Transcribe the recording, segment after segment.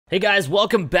Hey guys,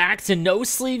 welcome back to No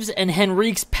Sleeves and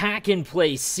Henreeks Pack and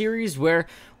Play series, where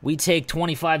we take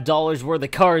 $25 worth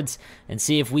of cards and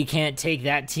see if we can't take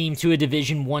that team to a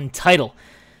Division 1 title.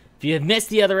 If you have missed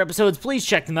the other episodes, please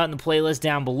check them out in the playlist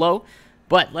down below.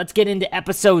 But let's get into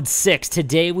episode 6.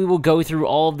 Today we will go through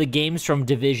all of the games from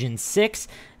Division 6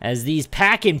 as these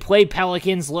Pack and Play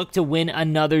Pelicans look to win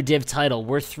another Div title.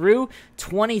 We're through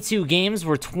 22 games.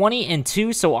 We're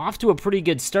 20-2, so off to a pretty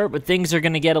good start, but things are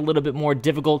going to get a little bit more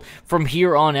difficult from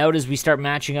here on out as we start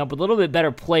matching up with a little bit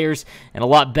better players and a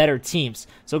lot better teams.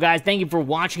 So guys, thank you for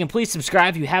watching, and please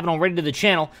subscribe if you haven't already to the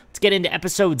channel. Let's get into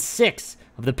episode 6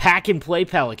 of the Pack and Play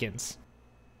Pelicans.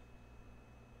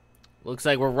 Looks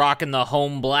like we're rocking the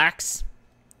home blacks.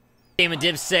 Game of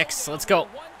Div 6. Let's go.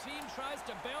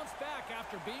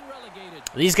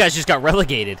 These guys just got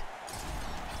relegated.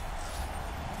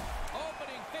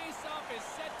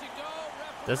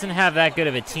 Doesn't have that good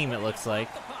of a team, it looks like.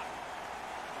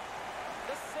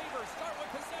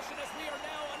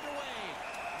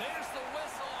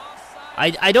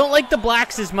 I don't like the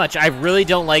blacks as much. I really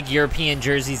don't like European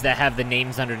jerseys that have the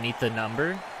names underneath the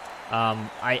number.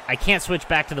 I can't switch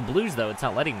back to the blues, though. It's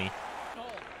not letting me.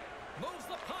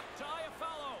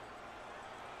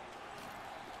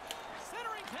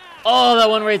 Oh, that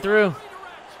went right through.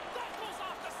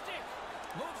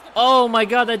 Oh, my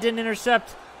God, that didn't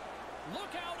intercept.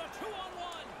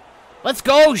 Let's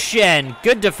go, Shen.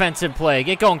 Good defensive play.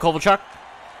 Get going, Kovalchuk.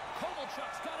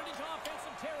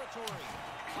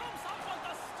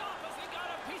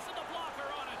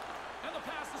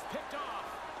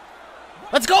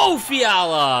 Let's go,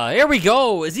 Fiala! Here we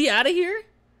go. Is he out of here?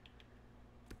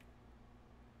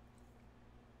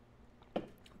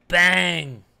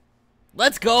 Bang!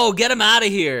 Let's go. Get him out of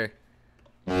here.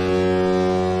 We're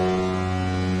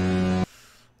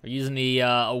using the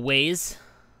aways.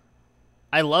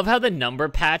 I love how the number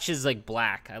patch is like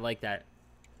black. I like that.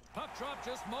 Puck drop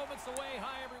just moments away.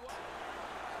 Hi, everyone.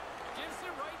 Gives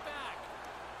it right back.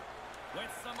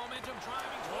 With some momentum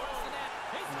driving towards the net.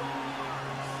 He scores!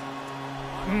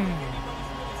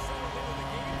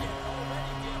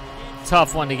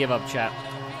 Tough one to give up, chat.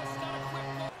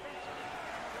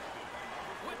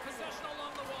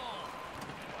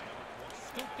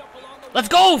 Let's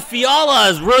go! Fiala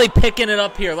is really picking it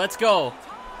up here. Let's go.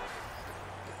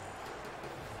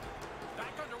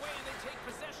 Back underway, and they take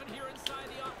possession here inside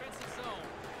the offensive zone.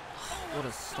 What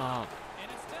a stop.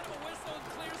 And instead of a whistle, it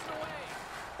clears it away.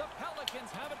 The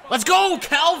Pelicans have it. Let's go,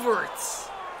 Calverts!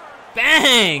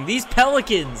 Bang! These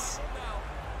Pelicans.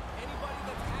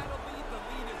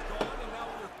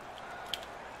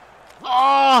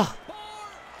 Oh!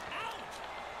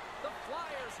 The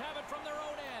Flyers have it from their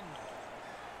own end.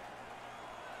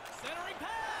 Centering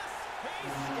pass.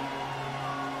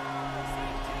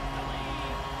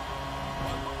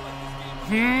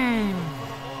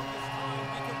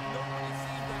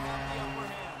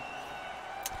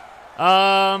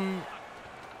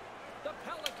 The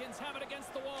Pelicans have it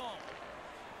against the wall.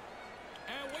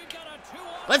 And we've got a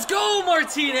 2-on. Let's go,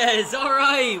 Martinez! All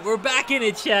right, we're back in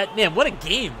it, chat. Man, what a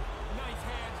game.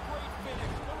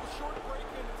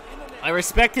 I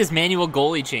respect his manual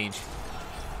goalie change.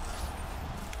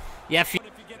 Yeah, If you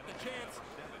get the chance,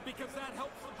 because that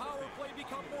helps the power play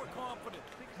become more confident.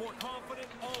 More confident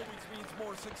always means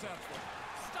more successful.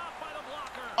 Stop by the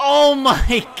blocker. oh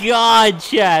my God,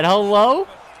 chat. Hello?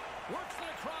 Works it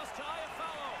across to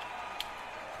Fiala.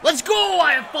 Let's go,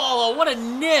 Fiala! What a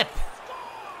nip!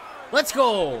 Let's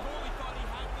go!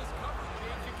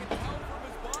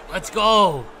 Let's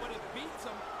go! When it beats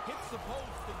him, hits the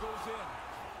post that goes in.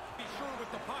 Be sure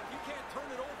with the puck, you can't turn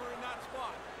it over in that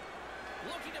spot.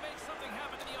 Looking to make something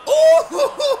happen to the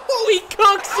Oh, he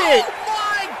cooks it! Oh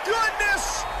my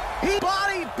goodness! He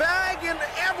body bag and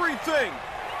everything.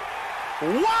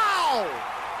 Wow!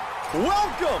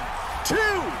 Welcome to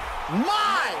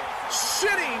my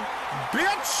city,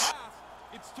 bitch!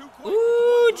 It's too quick.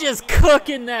 Ooh, just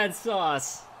cooking that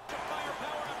sauce.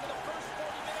 Firepower after the first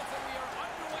 40 minutes, and we are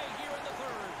underway here in the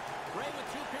third. Ray, with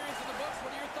 2 periods in the books,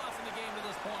 what are your thoughts on the game to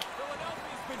this point?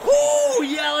 Philadelphia's been... Ooh,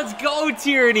 yeah, let's go,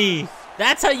 Tierney.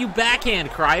 That's how you backhand,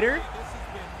 Kreider. This has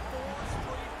been 4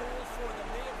 straight goals for them.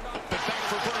 They have not been back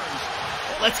for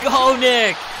Burns. Let's go,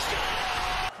 Nick.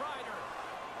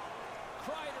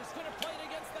 Kreider's gonna play it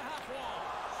against the half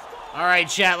wall. All right,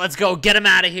 chat, let's go. Get him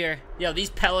out of here. Yo, these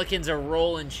Pelicans are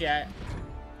rolling, chat.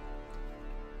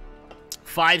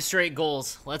 5 straight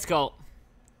goals. Let's go.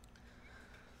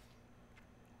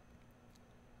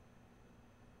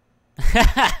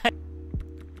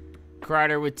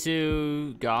 Kreider with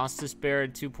 2. Goss to spare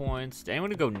at 2 points. Did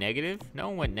anyone go negative? No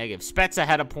one went negative. Spezza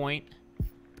had a point.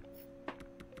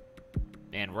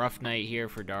 Man, Man, rough night here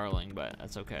for Darling, but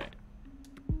that's okay.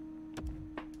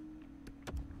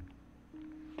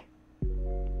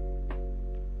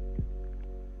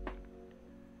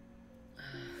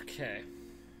 Okay.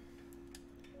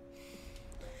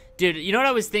 Dude, you know what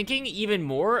I was thinking? Even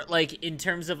more, like, in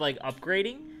terms of, like,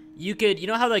 upgrading? You could, you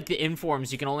know how, like, the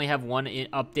informs, you can only have one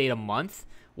update a month?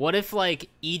 What if, like,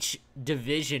 each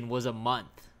division was a month?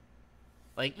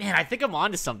 Like, man, I think I'm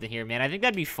onto something here, man. I think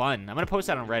that'd be fun. I'm gonna post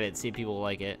that on Reddit, see if people will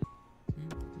like it.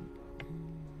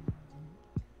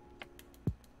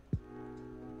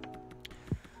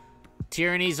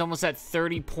 Tyranny's almost at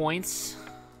 30 points.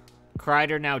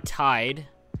 Kreider now tied.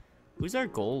 Who's our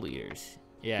goal leaders?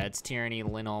 Yeah, it's Tyranny,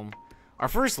 Lindholm. Our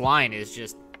first line is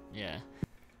just, yeah.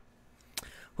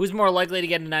 Who's more likely to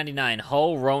get a 99?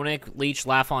 Hull, Roenick, Leach,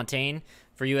 LaFontaine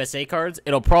for USA cards?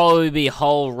 It'll probably be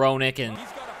Hull, Roenick, and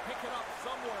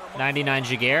 99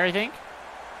 Jaguar, I think.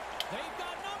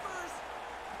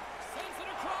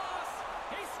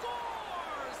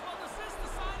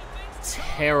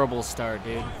 Terrible start,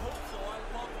 dude.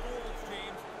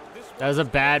 That was a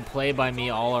bad play by me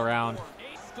all around.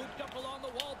 Scooped up along the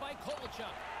wall by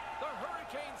Kovalchuk. The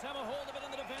Hurricanes have a hold of it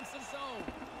in the defensive zone.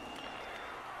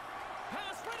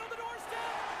 Pass right on the doorstep.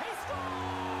 He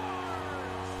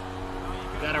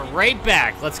scores! Got it right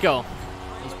back. Let's go.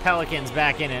 These Pelicans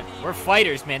back in it. We're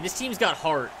fighters, man. This team's got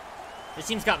heart. This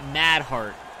team's got mad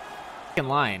heart. In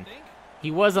line. He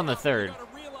was on the third.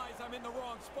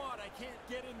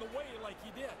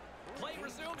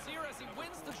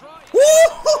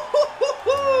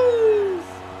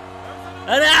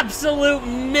 An absolute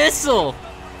missile.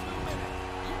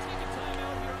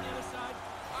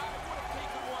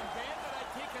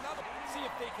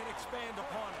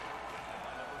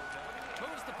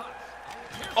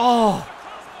 Oh.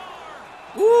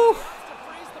 Woo.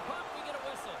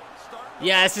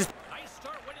 Yeah, this is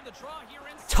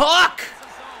talk.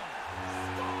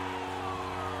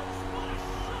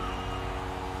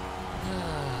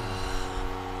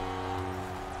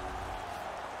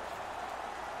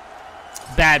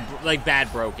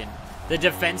 Bad broken. The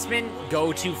defensemen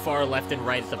go too far left and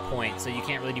right at the point, so you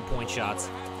can't really do point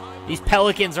shots. These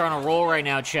Pelicans are on a roll right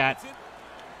now, chat.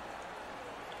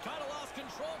 Kind of lost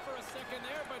control for a second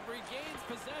there, but regains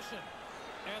possession.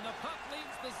 And the puck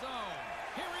leaves the zone.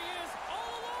 Here he is,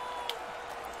 all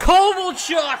alone.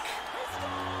 Kovalchuk!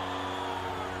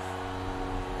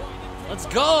 Let's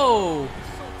go!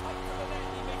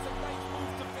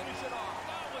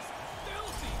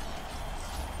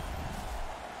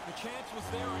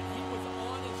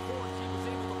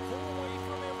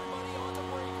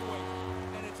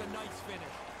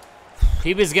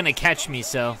 He was gonna catch me,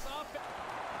 so.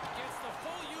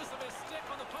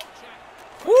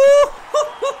 Woo!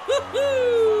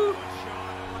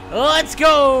 Let's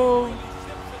go!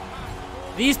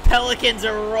 These Pelicans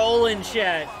are rolling,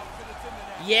 chat.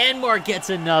 Yanmar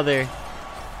gets another.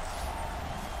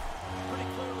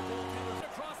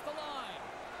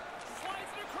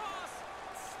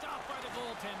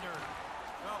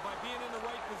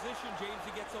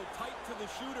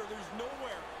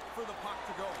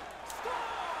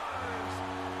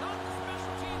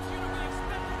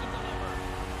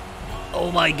 Oh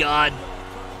my God.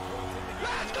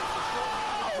 Let's go!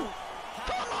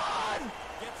 Come on!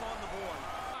 Gets on the board.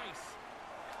 Nice.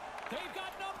 They've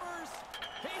got numbers.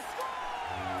 He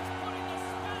scores! Putting the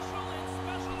special in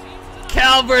special teams tonight.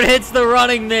 Calvert hits the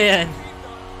running man.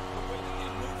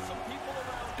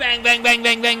 Bang, bang, bang,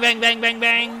 bang, bang, bang, bang, bang,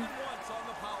 bang.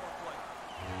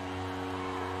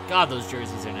 God, those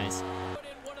jerseys are nice.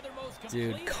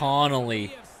 Dude,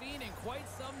 Connolly.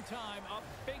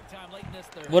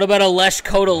 What about a Lesh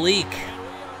Kodalik?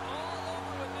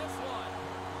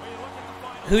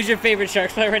 Who's your favorite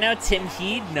Sharks player right now? Tim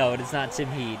Heed? No, it's not Tim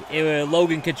Heed. It was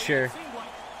Logan Couture.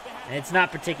 And it's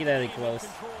not particularly close.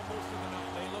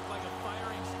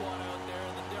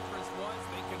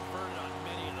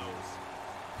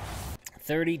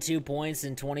 32 points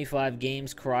in 25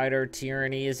 games. Kreider,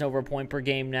 Tyranny is over a point per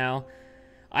game now.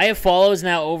 I have follows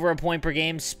now over a point per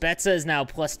game. Spezza is now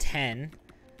plus 10.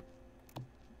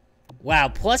 Wow,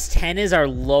 plus 10 is our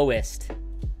lowest.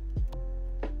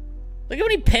 Look how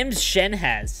many Pims Shen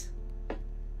has.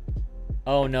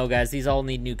 Oh no, guys, these all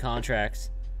need new contracts.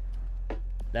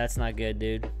 That's not good,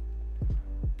 dude.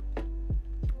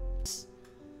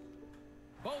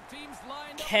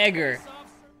 Kegger.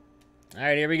 All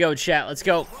right, here we go, chat. Let's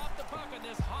go.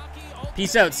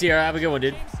 Peace out, Sierra. Have a good one,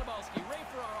 dude.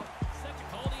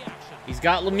 He's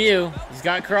got Lemieux. He's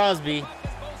got Crosby.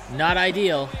 Not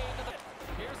ideal.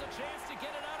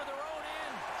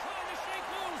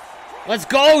 Let's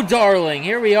go, darling.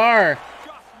 Here we are.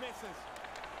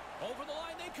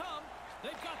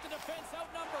 But the defense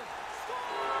outnumbered.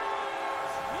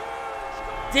 Scores! Huge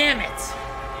goal! Damn it!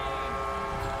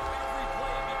 Every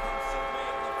play becomes so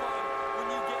magnified when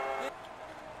you get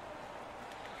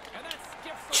And that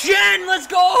skips the Shen, let's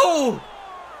go!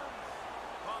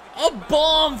 A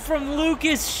bomb from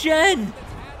Lucas Shen. that's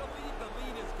had a lead. The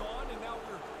lead is gone, and now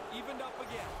we're evened up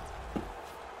again.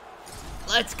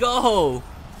 Let's go.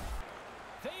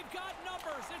 They've got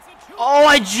numbers. It's a 2. Oh,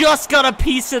 I just got a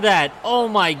piece of that. Oh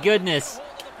my goodness. Hold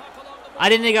of the puck along the I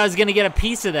didn't think I was gonna get a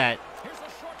piece of that. Here's a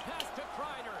short pass to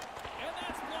Kreider, and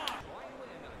that's blocked.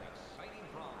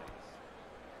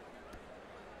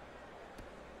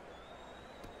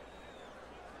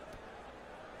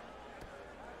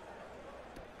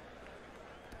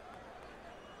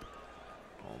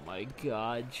 Oh my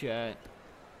god, chat.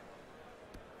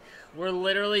 We're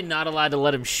literally not allowed to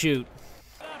let him shoot.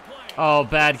 That play. Oh,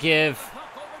 bad give.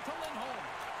 Puck over to Lindholm.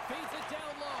 Feeds it down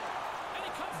low, and he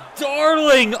comes up.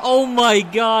 Darling! Oh my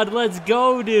god, let's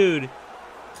go, dude.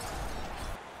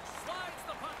 Slides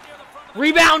the puck near the front of the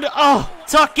Rebound! Oh,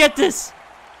 Tuck, get this!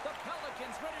 The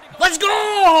Pelicans ready to go. Let's go!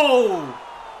 And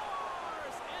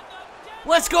the dead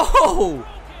Let's go! broken.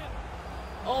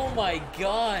 Oh my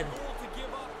god. Goal to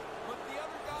give up, but the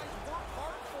other guys worked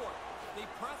hard for it. They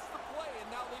pressed the play, and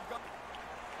now they've got.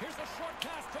 Here's a short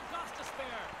pass to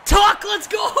Gostisbehere. Tuck, let's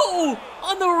go!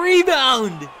 On the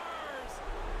rebound! On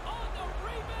the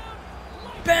rebound.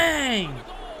 Light Bang! the goal.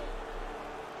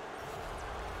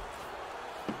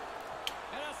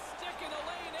 And a stick in the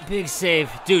lane. Big save.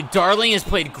 Dude, Darling has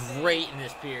played great in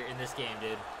this game,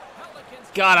 dude.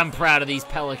 Pelicans. God, I'm proud of these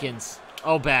Pelicans.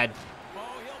 Oh, bad. Oh,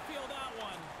 he'll feel that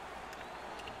one.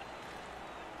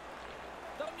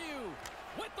 The Mew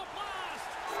with the blast.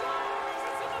 Scores.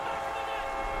 It's in the back of the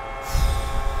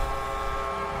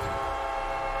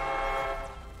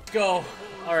net. Go.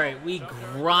 All right, we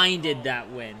grinded that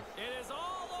win. It is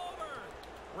all over.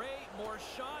 Ray, more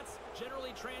shots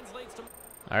generally translates to.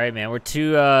 All right, man. We're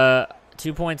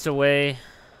 2 points away.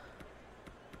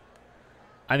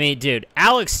 I mean, dude,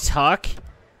 Alex Tuck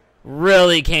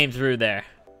really came through there.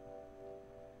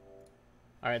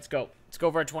 All right, let's go. Let's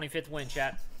go for our 25th win,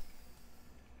 chat.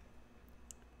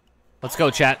 Let's go,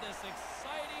 chat. This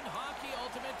exciting hockey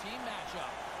ultimate team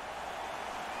matchup.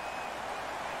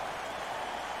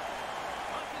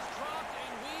 Puck is dropped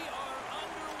and we are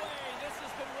underway. This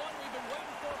has been one we've been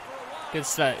waiting for a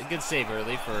while. Good save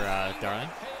early for Darling.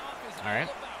 Payoff is All right.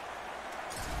 about.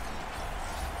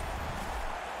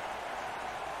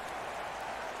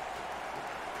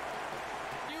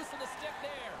 Use of the stick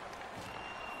there.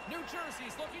 New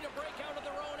Jersey's looking to break out of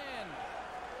their own end.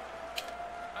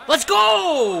 Let's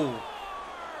go!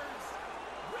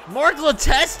 Mark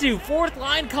Letestu, fourth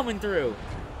line coming through.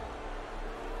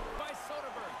 By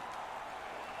Soderberg.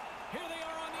 Here they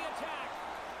are on the attack.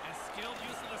 And skilled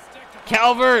use of the stick to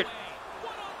Calvert.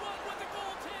 one-on-one with the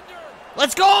goaltender.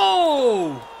 Let's go!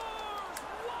 Wow, what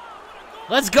a goal.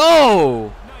 Let's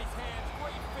go! Nice hands,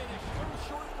 great finish. Little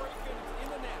short break, and it's in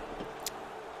the net.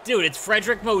 Dude, it's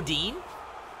Frederick Modine?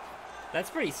 That's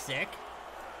pretty sick.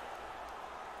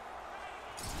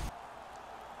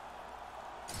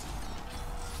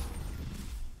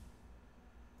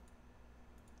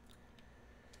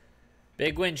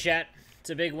 Big win, chat.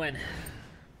 It's a big win.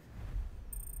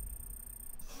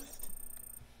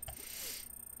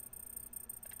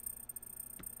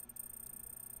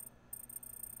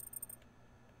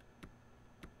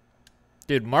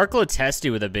 Dude, Mark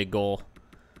Letestu with a big goal.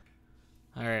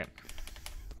 All right.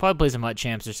 Probably play some Mud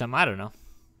Champs or something. I don't know.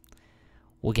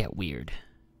 We'll get weird.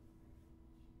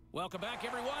 Welcome back,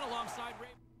 everyone, alongside Ray.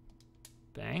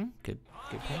 Bang. Good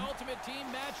Hockey point. Ultimate Team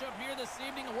matchup here this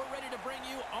evening, and we're ready to bring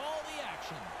you all the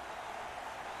action.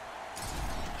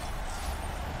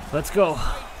 Let's go.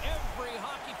 Every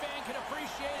hockey fan can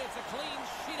appreciate it's a clean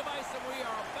sheet of ice, and we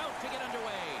are about to get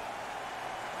underway.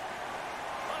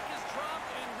 Puck is dropped,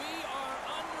 and we are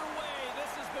underway.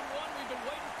 This has been one we've been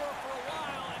waiting for a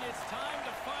while, and it's time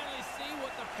to finally see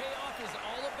what the payoff is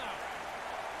all about.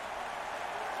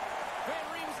 Van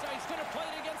Riemsdyk's going to play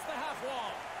it against the half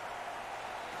wall.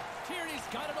 Tierney's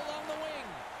got it along the wing.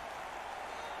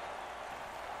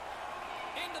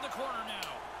 Into the corner now.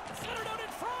 Centered out in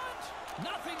front.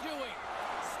 Nothing doing.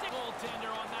 Stick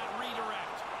goaltender on that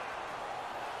redirect.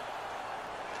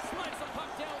 Slides the puck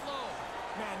down low.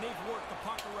 Man, they've worked the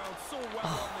puck around so well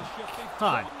on this shift. They've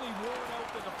God. totally worn out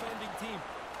the defending team.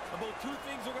 About two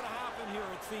things are going to happen here,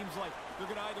 it seems like. They're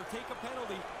going to either take a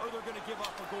penalty or they're going to give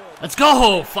up a goal. Let's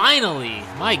go. Finally.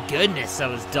 My goodness, that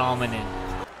was dominant.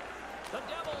 The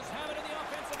Devils have it in the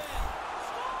offensive end.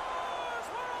 Scores!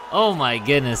 We're on. Oh my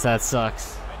goodness, that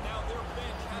sucks. And now their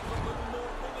bench has a little more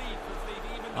relief as they've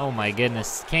evened Oh my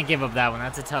goodness. Can't give up that one.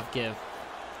 That's a tough give.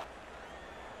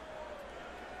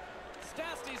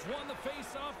 Stasty's won the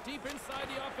face-off deep inside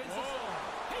the offensive zone.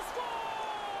 He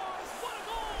scores! What a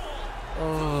goal!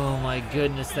 Oh my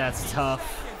goodness, that's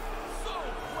tough. So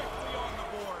quickly on the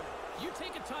board. You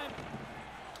take a time.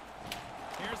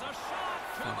 Here's a shot.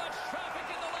 Too much traffic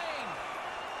in the lane.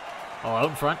 Oh, out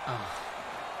in front. Oh.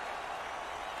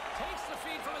 Takes the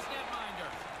feed from his netminder.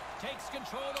 Takes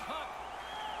control of the puck.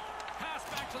 Pass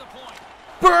back to the point.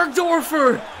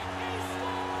 Bergdorfer!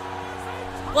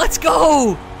 Let's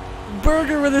go!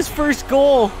 Berger with his first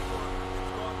goal.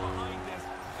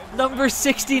 Number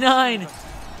 69. Puck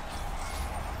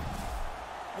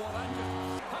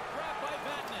grabbed by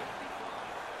Vatnik.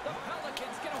 The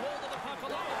Pelicans get a hold of the puck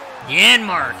along the board.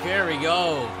 Janmark, there we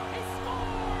go. He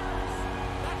scores!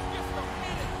 That's just a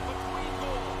minute between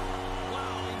goals.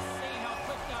 Wow, insane how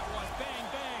quick that was. Bang,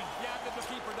 bang. Yeah, the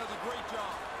keeper does a great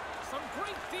job. Some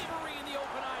great thievery in the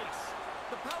open ice.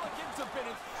 The Pelicans have been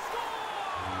in.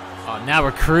 Oh, now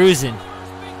we're cruising. Big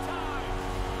time.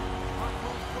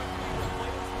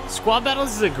 Squad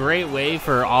battles is a great way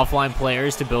for offline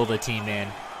players to build a team in.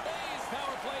 A's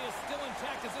power play is still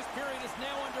intact as this period is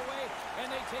now underway,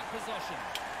 and they take possession.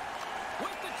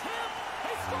 With the tip,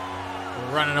 they score!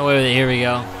 We're running away with it. Here we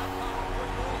go.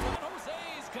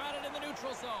 Jose's got it in the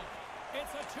neutral zone.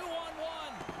 It's a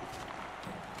 2-on-1.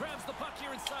 Grabs the puck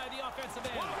here inside the offensive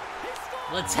end. He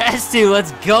scores! Letestu,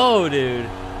 let's go, dude.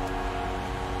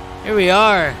 Here we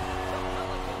are. The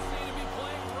Pelicans seem to be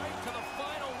playing right to the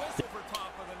final whistle for top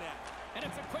of the net. And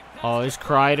it's a quick pass. Oh, it's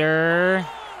Kreider.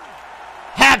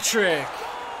 Hat trick.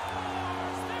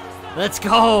 Let's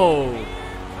go.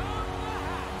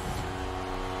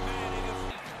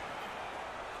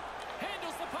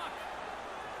 Handles the puck.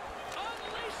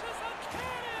 Unleashes a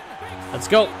cannon. Big Let's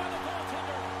go. save by the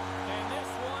goaltender. And this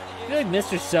one I is feel like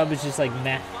Mr. Sub is just like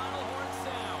meh. final horn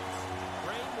sounds.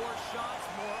 Rain more shots,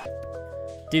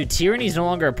 more. Dude, Tyranny's no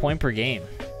longer a point per game.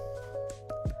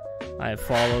 I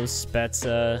follow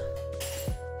Spezza.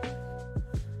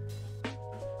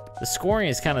 The scoring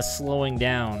is kind of slowing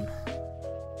down.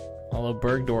 Although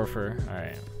Bergdorfer.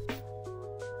 Alright.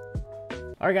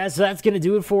 Alright, guys, so that's going to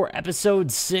do it for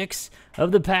episode 6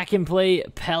 of the Pack and Play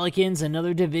Pelicans.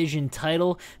 Another division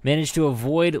title. Managed to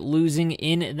avoid losing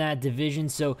in that division,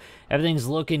 so everything's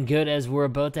looking good as we're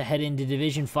about to head into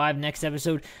Division 5 next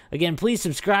episode. Again, please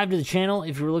subscribe to the channel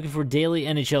if you're looking for daily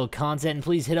NHL content, and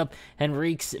please hit up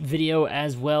Henreek's video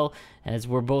as well, as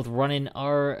we're both running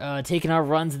our taking our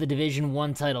runs of the Division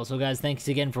 1 title. So, guys, thanks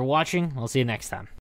again for watching. I'll see you next time.